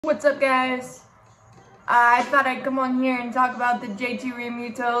What's up, guys? I thought I'd come on here and talk about the JT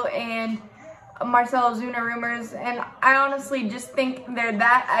Realmuto and Marcell Ozuna rumors, and I honestly just think they're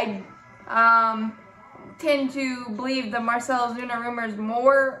that. I tend to believe the Marcell Ozuna rumors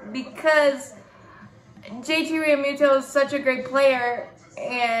more because JT Realmuto is such a great player,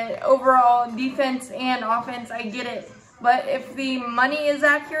 and overall defense and offense, I get it. But if the money is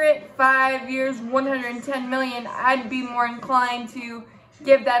accurate, 5 years, $110 million, I'd be more inclined to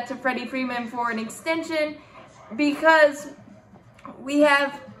give that to Freddie Freeman for an extension, because we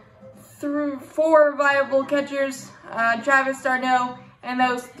have four viable catchers, Travis d'Arnaud, and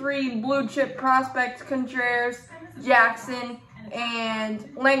those three blue chip prospects, Contreras, Jackson, and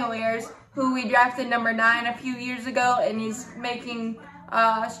Langeliers, who we drafted number 9 a few years ago, and he's making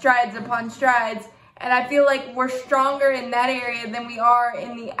strides upon strides. And I feel like we're stronger in that area than we are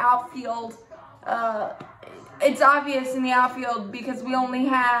in the outfield. It's obvious in the outfield because we only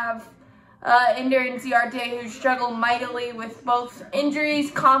have Ender Inciarte, who struggled mightily with both injuries,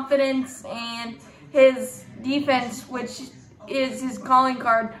 confidence, and his defense, which is his calling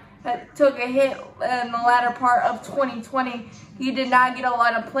card, that took a hit in the latter part of 2020. He did not get a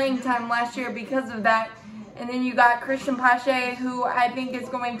lot of playing time last year because of that. And then you got Christian Pache, who I think is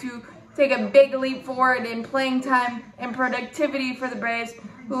going to take a big leap forward in playing time and productivity for the Braves,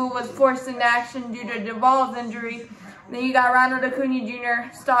 who was forced into action due to Duvall's injury. And then you got Ronald Acuna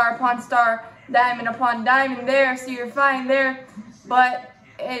Jr., star upon star, diamond upon diamond there, so you're fine there. But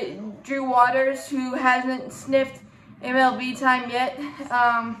Drew Waters, who hasn't sniffed MLB time yet,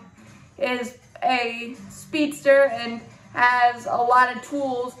 is a speedster and has a lot of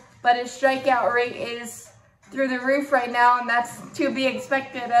tools, but his strikeout rate is through the roof right now, and that's to be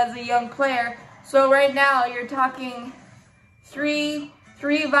expected as a young player. So right now you're talking three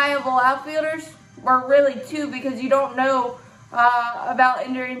viable outfielders, or really 2, because you don't know about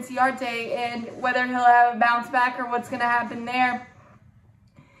Ender Inciarte and whether he'll have a bounce back or what's going to happen there.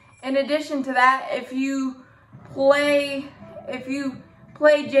 In addition to that, if you play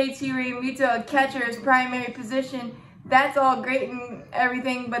JT Realmuto, a catcher's primary position, that's all great and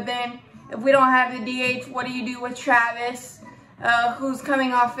everything, but then if we don't have the DH, what do you do with Travis, who's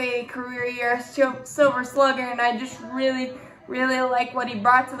coming off a career year Silver Slugger, and I just really like what he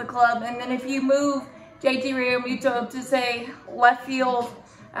brought to the club. And then if you move JT Realmuto to, say, left field,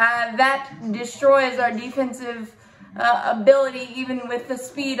 that destroys our defensive ability, even with the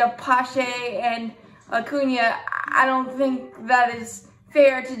speed of Pache and Acuna. I don't think that is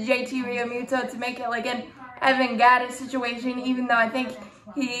fair to JT Realmuto to make it like an Evan Gattis situation, even though I think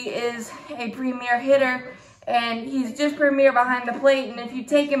he is a premier hitter, and he's just premier behind the plate. And if you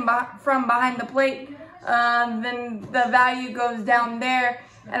take him from behind the plate, then the value goes down there.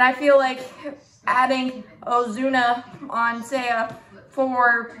 And I feel like adding Ozuna on, say, a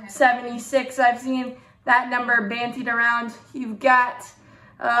 476, I've seen that number bantied around. You've got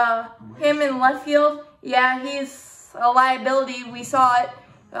him in left field. Yeah, he's a liability. We saw it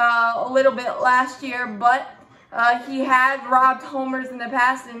a little bit last year, but he had robbed homers in the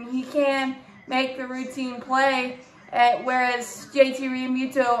past, and he can make the routine play, whereas JT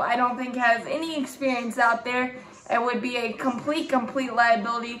Realmuto, I don't think, has any experience out there and would be a complete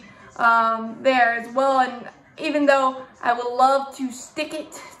liability there as well. And even though I would love to stick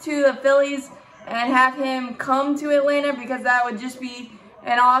it to the Phillies and have him come to Atlanta, because that would just be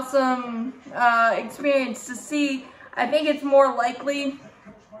an awesome experience to see, I think it's more likely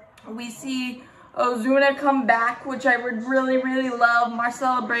we see Ozuna come back, which I would really love,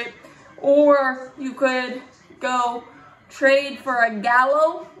 celebrate. Or you could go trade for a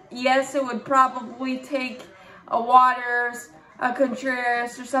Gallo. Yes, it would probably take a Waters, a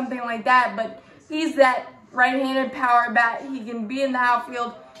Contreras, or something like that, but he's that right-handed power bat. He can be in the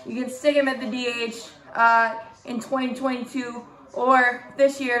outfield. You can stick him at the DH in 2022 or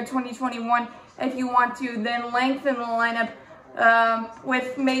this year, 2021, if you want to. Then lengthen the lineup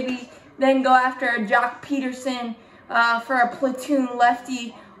with maybe then go after a Jock Peterson for a platoon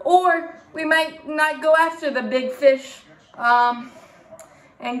lefty. Or we might not go after the big fish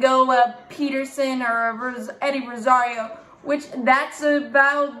and go Peterson or Eddie Rosario, which that's a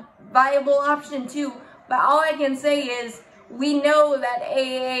viable option too. But all I can say is we know that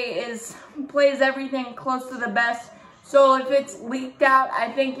AAA plays everything close to the best. So if it's leaked out, I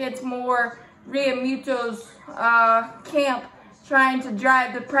think it's more Realmuto's camp trying to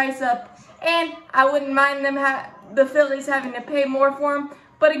drive the price up. And I wouldn't mind them the Phillies having to pay more for him.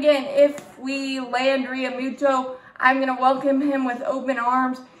 But again, if we land Realmuto, I'm going to welcome him with open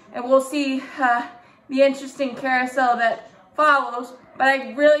arms, and we'll see the interesting carousel that follows. But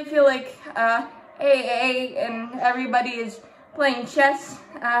I really feel like AAA and everybody is playing chess,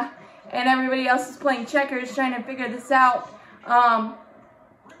 and everybody else is playing checkers trying to figure this out.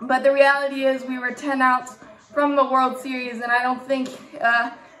 But the reality is we were 10 outs from the World Series, and I don't think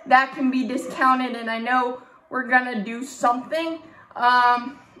that can be discounted, and I know we're going to do something.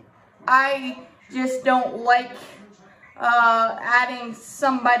 I just don't like adding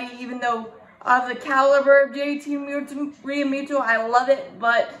somebody, even though of the caliber of JT Realmuto, I love it,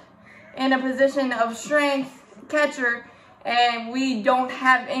 but in a position of strength, catcher, and we don't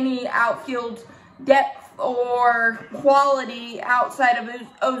have any outfield depth or quality outside of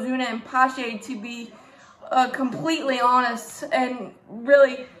Ozuna and Pache, to be completely honest, and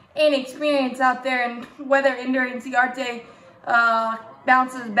really inexperienced out there. And whether Ender Inciarte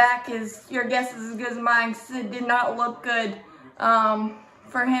bounces back, is your guess is as good as mine, because it did not look good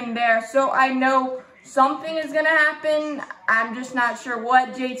for him there. So I know something is going to happen. I'm just not sure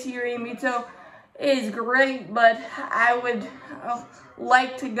what. JT Realmuto is great, but I would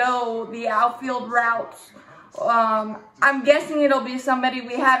like to go the outfield route. I'm guessing it'll be somebody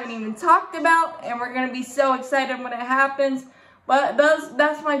we haven't even talked about, and we're going to be so excited when it happens. But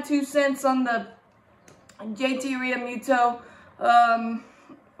that's my 2 cents on the JT Realmuto,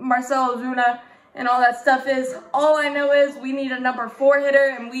 Marcell Ozuna, and all that stuff. Is all I know is we need a number 4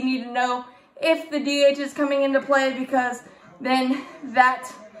 hitter, and we need to know if the DH is coming into play, because then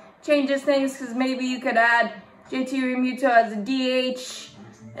that changes things, because maybe you could add JT Realmuto as a DH,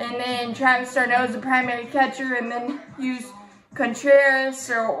 and then Travis d'Arnaud as the primary catcher, and then use Contreras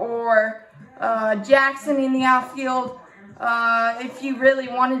or Jackson in the outfield. If you really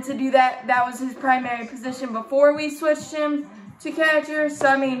wanted to do that, that was his primary position before we switched him to catcher. So,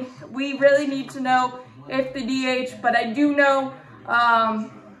 I mean, we really need to know if the DH, but I do know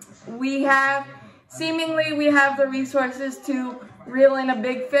we have the resources to reel in a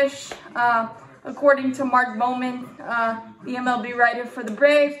big fish, according to Mark Bowman, the MLB writer for the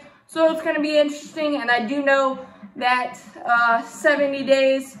Braves. So it's going to be interesting, and I do know that 70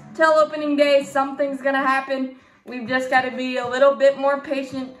 days till opening day, something's going to happen. We've just got to be a little bit more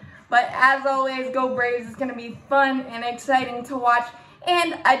patient. But as always, go Braves. It's going to be fun and exciting to watch.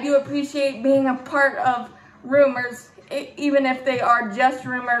 And I do appreciate being a part of rumors, even if they are just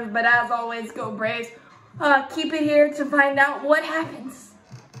rumors. But as always, go Braves. Keep it here to find out what happens.